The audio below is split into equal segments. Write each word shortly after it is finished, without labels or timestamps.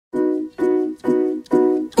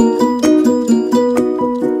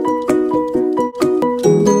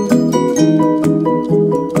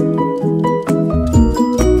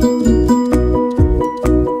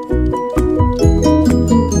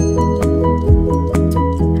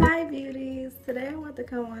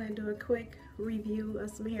come on and do a quick review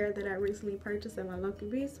of some hair that I recently purchased at my local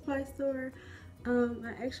beauty supply store. I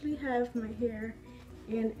actually have my hair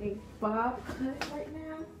in a bob cut right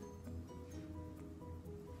now.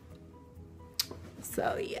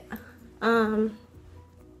 So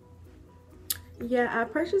yeah, I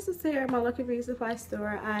purchased this hair at my local beauty supply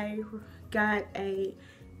store. I got a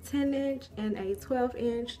 10-inch and a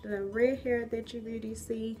 12-inch. The red hair that you really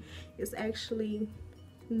see is actually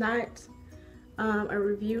not a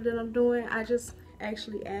review that I'm doing. I just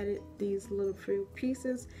actually added these little few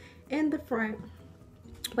pieces in the front.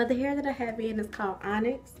 But the hair that I have in is called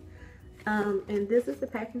ONYX, and this is the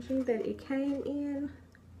packaging that it came in.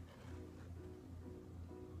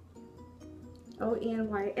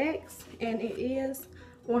 ONYX, and it is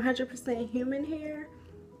 100% human hair.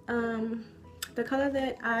 The color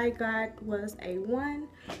that I got was a 1,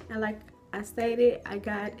 and like I stated, I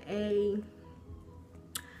got a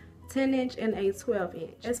 10-inch and a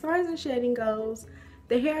 12-inch. As far as the shedding goes,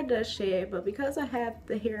 the hair does shed, but because I have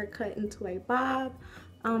the hair cut into a bob,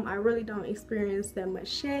 I really don't experience that much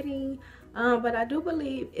shedding. But I do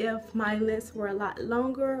believe if my lengths were a lot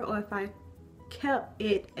longer, or if I kept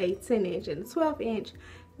it a 10-inch and a 12-inch,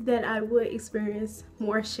 that I would experience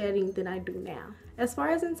more shedding than I do now. As far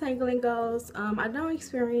as entangling goes, I don't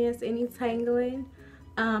experience any tangling.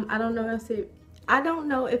 I don't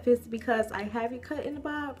know if it's because I have it cut in the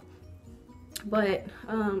bob, but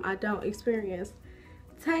I don't experience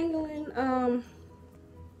tangling.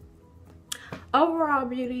 Overall,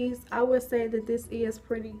 beauties, I would say that this is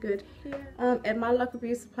pretty good hair. At my local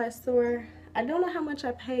beauty supply store, I don't know how much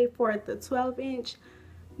I paid for the 12-inch,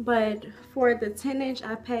 but for the 10-inch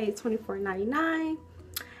I paid $24.99.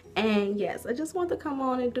 And yes, I just want to come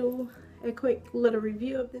on and do a quick little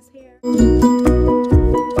review of this hair.